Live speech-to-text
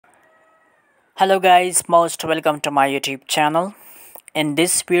Hello guys, most welcome to my YouTube channel. In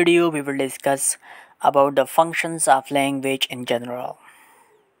this video we will discuss about the functions of language in general.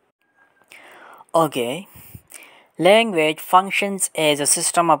 Okay, language functions as a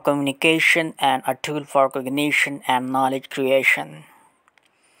system of communication and a tool for cognition and knowledge creation.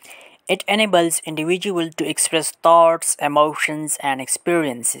 It enables individuals to express thoughts, emotions and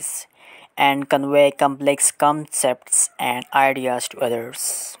experiences and convey complex concepts and ideas to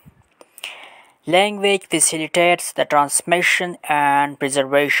others. Language facilitates the transmission and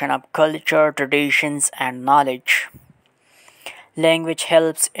preservation of culture, traditions, and knowledge. Language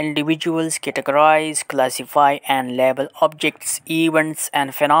helps individuals categorize, classify, and label objects, events,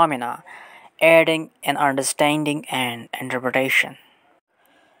 and phenomena, aiding in understanding and interpretation.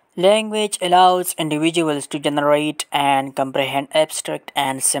 Language allows individuals to generate and comprehend abstract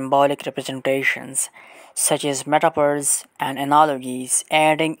and symbolic representations, such as metaphors and analogies,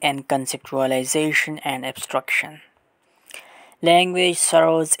 aiding in conceptualization and abstraction. Language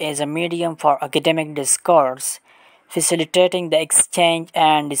serves as a medium for academic discourse, facilitating the exchange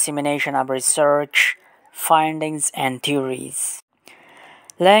and dissemination of research, findings, and theories.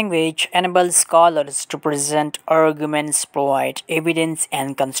 Language enables scholars to present arguments, provide evidence,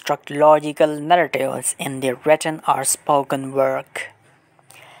 and construct logical narratives in their written or spoken work.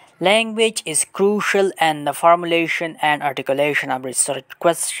 Language is crucial in the formulation and articulation of research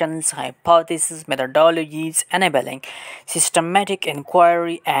questions, hypotheses, methodologies, enabling systematic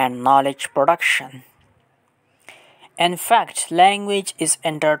inquiry and knowledge production. In fact, language is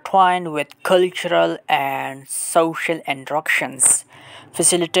intertwined with cultural and social interactions,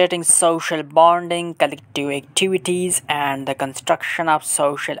 facilitating social bonding, collective activities, and the construction of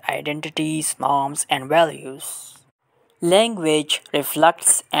social identities, norms, and values. Language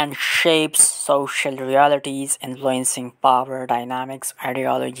reflects and shapes social realities, influencing power dynamics,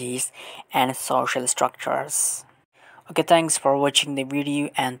 ideologies, and social structures. Okay, thanks for watching the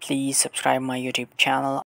video and please subscribe my YouTube channel.